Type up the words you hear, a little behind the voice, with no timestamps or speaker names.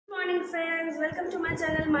Morning friends, welcome to my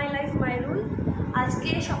channel my life my rule. আজকে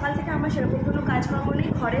সকাল থেকে আমার সেরকম কোনো কাজকর্ম নেই,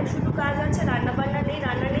 ঘরে শুধু কাজ আছে, রান্না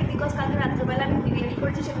নেই বিকজ কালকে রাত্রেবেলা আমি বিরিয়ানি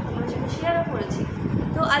করেছি, সেটা তোমাদের সাথে শেয়ারও করেছি।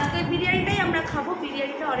 তো আজকে বিরিয়ানিটাই আমরা খাবো,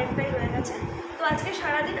 বিরিয়ানিটা অনেকটাই রয়ে গেছে। তো আজকে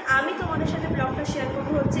সারাদিন আমি তোমাদের সাথে ব্লগটা শেয়ার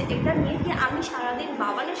করবো হচ্ছে এটা নিয়ে কি আমি সারাদিন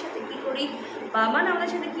বাবানের সাথে কী করি, বাবান আমাদের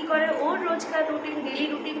সাথে কী করে, ওর রোজকার রুটিন, ডেলি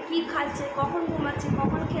রুটিন, কী খাচ্ছে, কখন ঘুমাচ্ছে,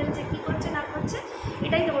 কখন খেলছে, কী করছে না করছে,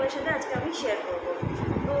 এটাই তোমাদের সাথে আজকে আমি শেয়ার করবো।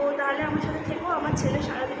 তো তাহলে আমার সাথে থেকো, আমার ছেলে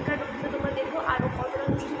সারাদিনকার রুটিনটা তোমরা দেখো, আর কতটা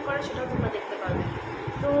দুষ্টুমি করে সেটাও তোমরা দেখতে পারবে।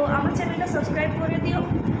 তো আমার চ্যানেলটা সাবস্ক্রাইব করে দিও,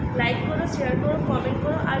 লাইক করো, শেয়ার করো, কমেন্ট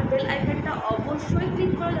করো, আর বেল আইকনটা অবশ্যই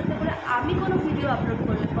ক্লিক করো যাতে করে আমি কোনো ভিডিও আপলোড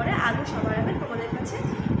করলে পরে আগে সবার আগে তোমাদের কাছে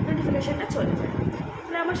নোটিফিকেশানটা চলে যায়।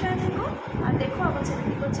 তাহলে আমার সাথে থেকো আর দেখো আমার ছেলে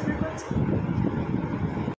কী করছে না করছে।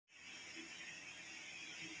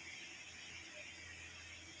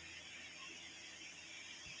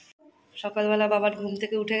 সকালবেলা বাবার ঘুম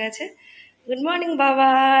থেকে উঠে গেছে। Good morning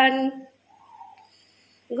Baban,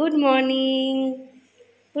 good morning,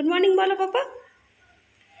 good morning বলো পাপা।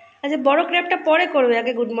 আচ্ছা বড় ক্র্যাবটা পরে করবে,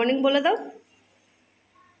 আগে গুড মর্নিং বলে দাও।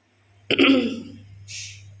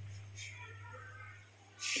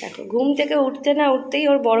 দেখো ঘুম থেকে উঠতে না উঠতেই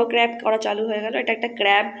ওর বড় ক্র্যাব করা চালু হয়ে গেল। এটা একটা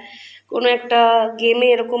ক্র্যাব, কোনো একটা গেমে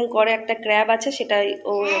এরকম করে, একটা ক্র্যাব আছে সেটাই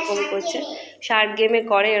ও এরকম করছে, শার্ক গেমে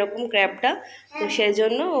করে এরকম ক্র্যাবটা, তো সেই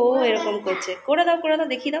জন্য ও এরকম করছে। করে দাও করে দাও,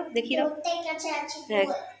 দেখিয়ে দাও দেখিয়ে দাও। হ্যাঁ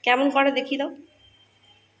কেমন করে দেখিয়ে দাও,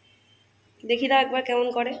 দেখিয়ে দাও একবার কেমন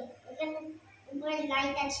করে।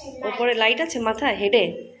 ওপরে লাইট আছে মাথায়, হেডে?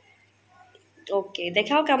 ওকে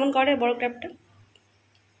দেখাও কেমন করে বড় ক্র্যাবটা,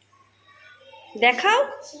 দেখাও।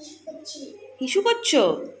 হিসু করছো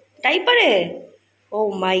ডাইপারে? ও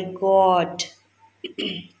মাই গড।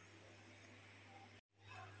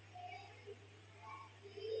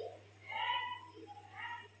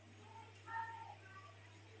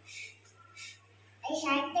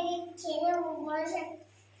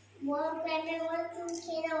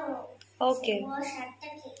 ওকে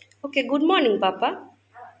ওকে গুড মর্নিং পাপা।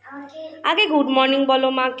 আগে গুড মর্নিং বলো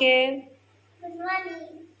মাকে।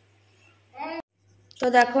 তো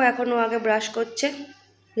দেখো এখন ও আগে ব্রাশ করছে,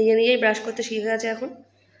 নিজে নিজেই ব্রাশ করতে শিখে গেছে এখন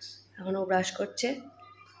ও ব্রাশ করছে।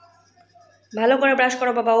 ভালো করে ব্রাশ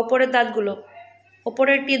করো বাবা, ওপরের দাঁতগুলো,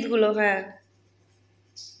 ওপরের টিথগুলো, হ্যাঁ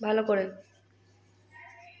ভালো করে।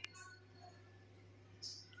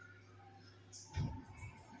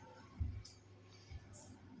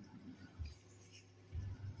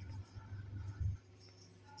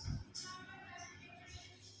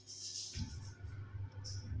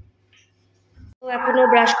 তো এখনও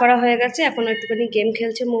ব্রাশ করা হয়ে গেছে, এখন একটুখানি গেম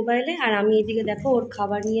খেলছে মোবাইলে, আর আমি এদিকে দেখো ওর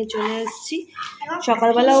খাবার নিয়ে চলে এসেছি।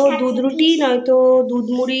 সকালবেলা ও দুধ রুটি নয়তো দুধ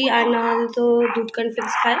মুড়ি আর না হয়তো দুধ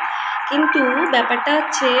কনফ্লেক্স খায়, কিন্তু ব্যাপারটা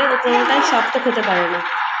হচ্ছে ও কোনোটাই শক্ত খেতে পারে না।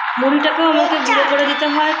 মুড়িটাকেও আমাকে গুঁড়ো করে দিতে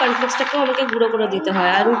হয়, কনফ্লেক্সটাকেও আমাকে গুঁড়ো করে দিতে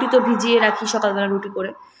হয়, আর রুটি তো ভিজিয়ে রাখি সকালবেলা রুটি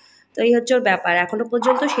করে। তো এই হচ্ছে ওর ব্যাপার, এখনও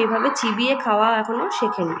পর্যন্ত সেইভাবে চিবিয়ে খাওয়া এখনও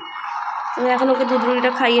শেখেনি। তো এখন ওকে দুধ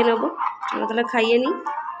রুটিটা খাইয়ে নেবো, তাহলে খাইয়ে নিই।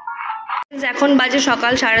 এখন বাজে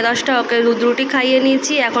সকাল 10:30, ওকে দুধ রুটি খাইয়ে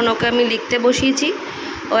নিয়েছি, এখন ওকে আমি লিখতে বসিয়েছি।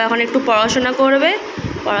 ও এখন একটু পড়াশোনা করবে,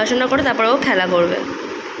 পড়াশোনা করে তারপরে ও খেলা করবে।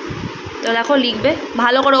 তো দেখো লিখবে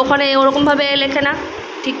ভালো করে, ওখানে ওরকমভাবে লেখে না,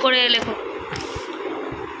 ঠিক করে লেখো,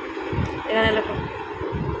 এখানে লেখো,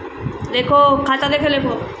 লেখো খাতা দেখে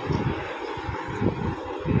লেখো,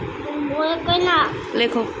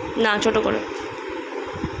 লেখো না ছোট করে।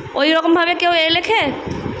 ওই রকমভাবে কেউ লেখে?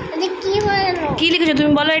 কি লিখেছো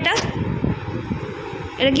তুমি বলো, এটা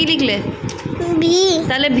এটা কি লিখলে? ভি।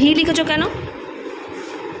 তাহলে ভি লিখেছো কেন?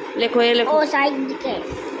 লেখো এ লেখো। ও সাইড দিকে।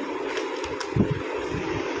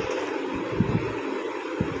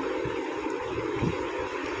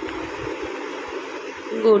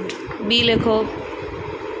 গুড। বি লেখো,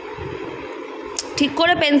 ঠিক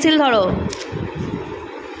করে পেন্সিল ধরো।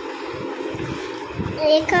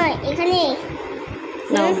 এখানে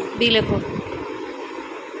নাও, বি লেখো।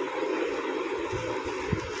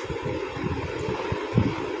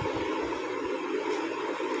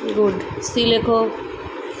 গুড। সি লেখো।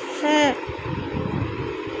 হ্যাঁ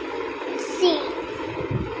সি।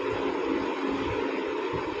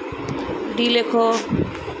 ডি লেখো।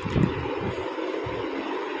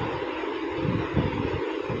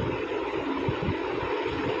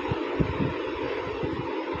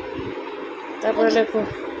 তারপরে লেখো।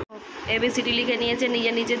 ABCD লিখে নিয়েছে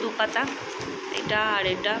নিজে নিজে, 2 পাতা, এটা আর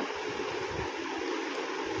এটা।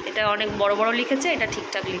 এটা অনেক বড় বড় লিখেছে, এটা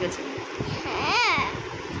ঠিকঠাক লিখেছে।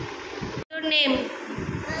 Your name?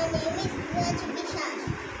 My name is Rajbisha.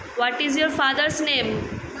 What is your father's name?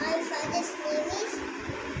 My father's name is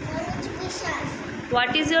Rajbisha.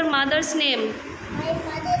 What is your mother's name? My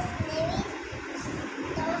mother's name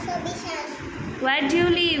Where do you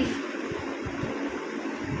live?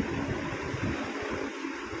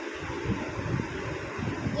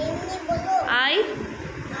 I live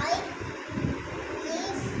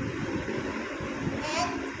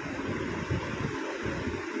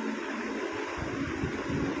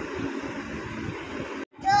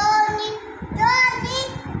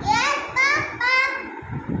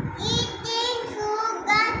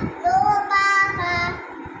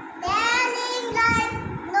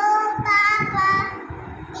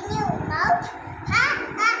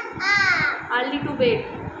early to bed.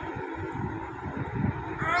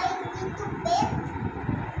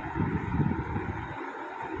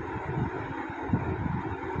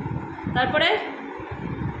 তারপরে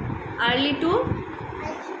early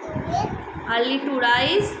to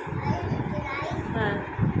rise. হ্যাঁ,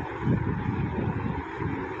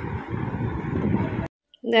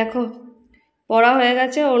 দেখো পড়া হয়ে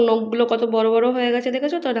গেছে, ওর নখগুলো কত বড় বড় হয়ে গেছে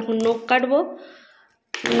দেখেছো তো। এখন নখ কাটবো,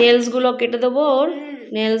 নেলসগুলো কেটে দেবো, ওর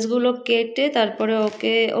নেলসগুলো কেটে তারপরে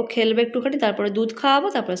ওকে ও খেলবে একটুখানি, তারপরে দুধ খাওয়াবো,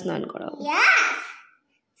 তারপরে স্নান করাবো।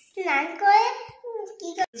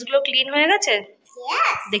 নেলসগুলো ক্লিন হয়ে গেছে,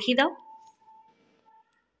 দেখিয়ে দাও।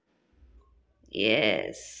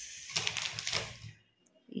 Yes.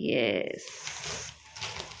 Yes.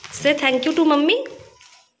 Say thank you to mommy.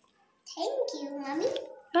 Thank you, mommy.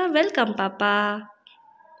 You're welcome, papa.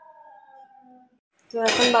 তো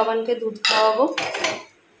এখন বাবানকে দুধ খাওয়াবো।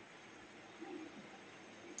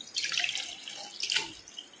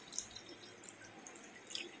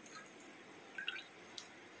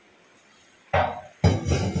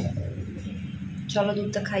 চলো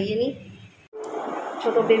দুধটা খাইয়ে নি।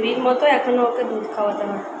 ছোট বেবির মতো এখনো ওকে দুধ খাওয়াতে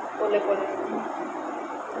হয় কোলে কোলে।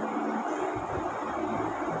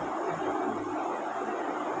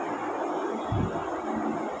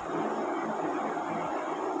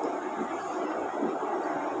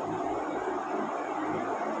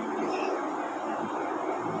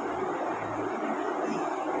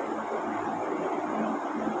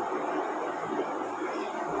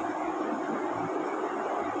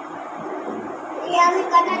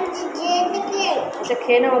 আচ্ছা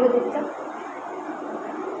খেয়ে নাও আমাকে দুধটা।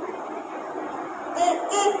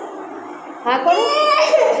 হ্যাঁ করো,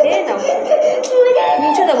 খেয়ে নাও,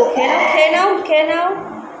 মুছে দেবো। খেয়ে নাও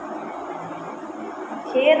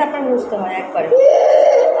খেয়ে তারপর মুছতে হয় একবারে।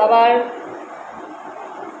 আবার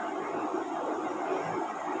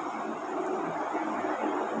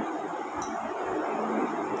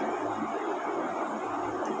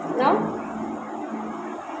নাও।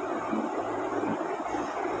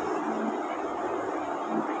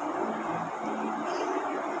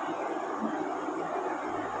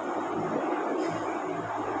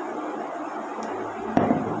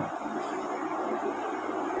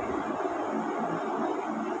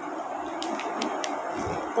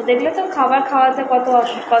 তো দেখলে তো খাবার খাওয়াতে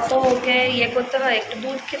কত ওকে ইয়ে করতে হয়। একটু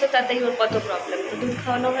দুধ খেতে তাতেই ওর কত প্রবলেম। তো দুধ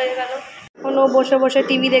খাওয়ানো হয়ে গেল, এখন ও বসে বসে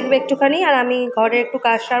টিভি দেখবে একটুখানি, আর আমি ঘরে একটু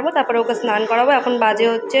কাজ সারবো, তারপরে ওকে স্নান করাবো। এখন বাজে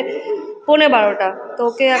হচ্ছে 11:15। তো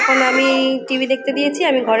ওকে এখন আমি টিভি দেখতে দিয়েছি,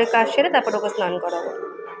 আমি ঘরে কাজ সেরে তারপর ওকে স্নান করাবো।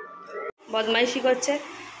 বদমাইশি করছে।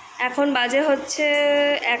 এখন বাজে হচ্ছে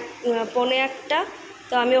 1:45।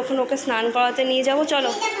 তো আমি ওকে স্নান করাতে নিয়ে যাব।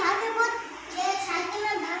 চলো,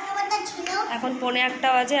 এখন 1:45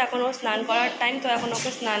 বাজে, এখন ও স্নান করার টাইম। তো এখন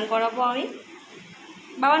ওকে স্নান করাবো আমি।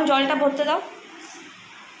 বাবান জলটা ভরতে দাও,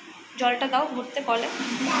 জলটা দাও ভরতে কলে।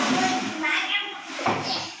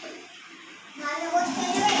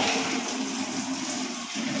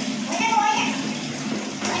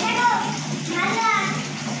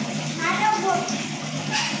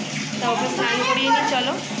 তা ওকে স্নান করিয়ে নিই,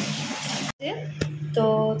 চলো। তো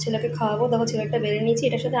ছেলেকে খাওয়াবো। দেখো ছেলেটা বেড়ে নিয়েছি,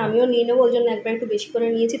 এটার সাথে আমিও নিয়ে নেবো, ওই জন্য একবার একটু বেশি করে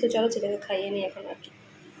নিয়েছি। তো চলো ছেলেকে খাইয়ে নিই এখন আর কি।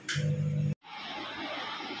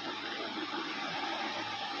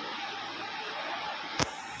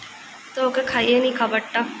 তো ওকে খাইয়ে নিই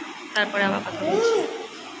খাবারটা, তারপরে আবার কথা বলছি।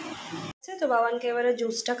 তো বাবানকে এবারে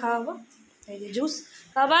জুসটা খাওয়াবো। এই যে জুস,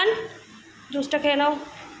 বাবান জুসটা খেয়ে নাও।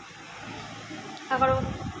 করো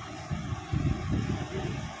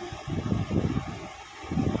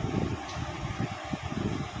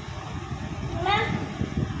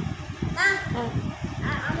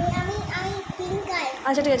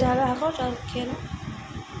আচ্ছা ঠিক আছে, হাঁকো খেয়ে নাও।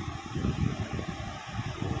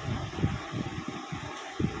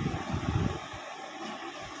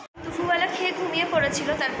 দুপুরবেলা খেয়ে ঘুমিয়ে পড়েছিল,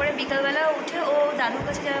 তারপরে বিকালবেলা উঠে ও দাদুর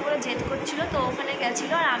কাছে যাওয়ার পরে জেদ করছিল, তো ওখানে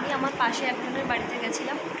গেছিলো। আর আমি আমার পাশে একজনের বাড়িতে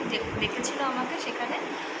গেছিলাম, একটু দেখেছিল আমাকে সেখানে।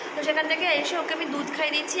 তো সেখান থেকে এসে ওকে আমি দুধ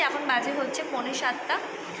খাইয়ে দিয়েছি। এখন বাজে হচ্ছে 6:45।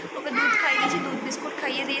 ওকে দুধ খাইয়ে দিয়েছি, দুধ বিস্কুট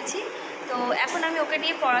খাইয়ে দিয়েছি। তো এখন আমি ওকে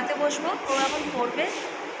নিয়ে পড়াতে বসবো, ও এখন পড়বে।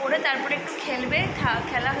 করে তারপরে একটু খেলবে,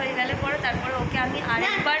 খেলা হয়ে গেলে পরে তারপরে ওকে আমি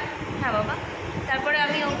আরেকবার, হ্যাঁ বাবা, তারপরে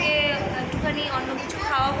আমি ওকে একটুখানি অন্য কিছু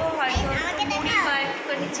খাওয়াবো, হয়তো মুড়ি বা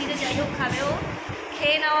একটুখানি চিড়ে যাই হোক খাবে ও।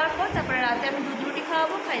 খেয়ে নেওয়ার পর তারপরে রাতে আমি দুধ রুটি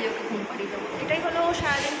খাওয়াবো, খাইয়ে ওকে ঘুম পাড়িয়ে দেবো। এটাই হলো ও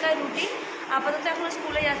সারাদিনকার রুটিন। আপাতত এখনও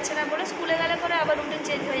স্কুলে যাচ্ছে না বলে, স্কুলে গেলে পরে আবার রুটিন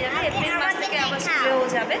চেঞ্জ হয়ে যাবে, এপ্রিল মাস থেকে আবার স্কুলেও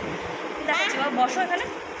যাবে। দেখাচ্ছি বাবা, বসো এখানে।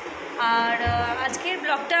 আর আজকের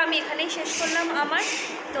ব্লগটা আমি এখানেই শেষ করলাম আমার।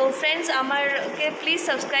 তো ফ্রেন্ডস, আমারকে প্লিজ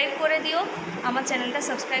সাবস্ক্রাইব করে দিও, আমার চ্যানেলটা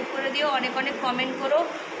সাবস্ক্রাইব করে দিও, অনেক অনেক কমেন্ট করো,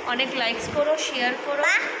 অনেক লাইকস করো, শেয়ার করো।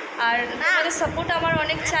 আর তোমাদের সাপোর্ট আমার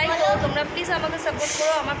অনেক চাই, তো তোমরা প্লিজ আমাকে সাপোর্ট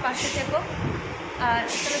করো, আমার পাশে থেকো। আর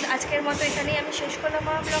আজকের মতো এখানেই আমি শেষ করলাম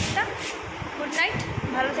আমার ব্লগটা। গুড নাইট,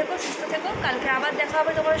 ভালো থেকো, সুস্থ থেকো। কালকে আবার দেখা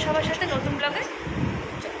হবে তোমাদের সবার সাথে নতুন ব্লগে।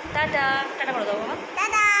 টাটা টাটা করে দাও বাবা,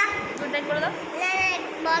 দাদা গুড নাইট করে দাও।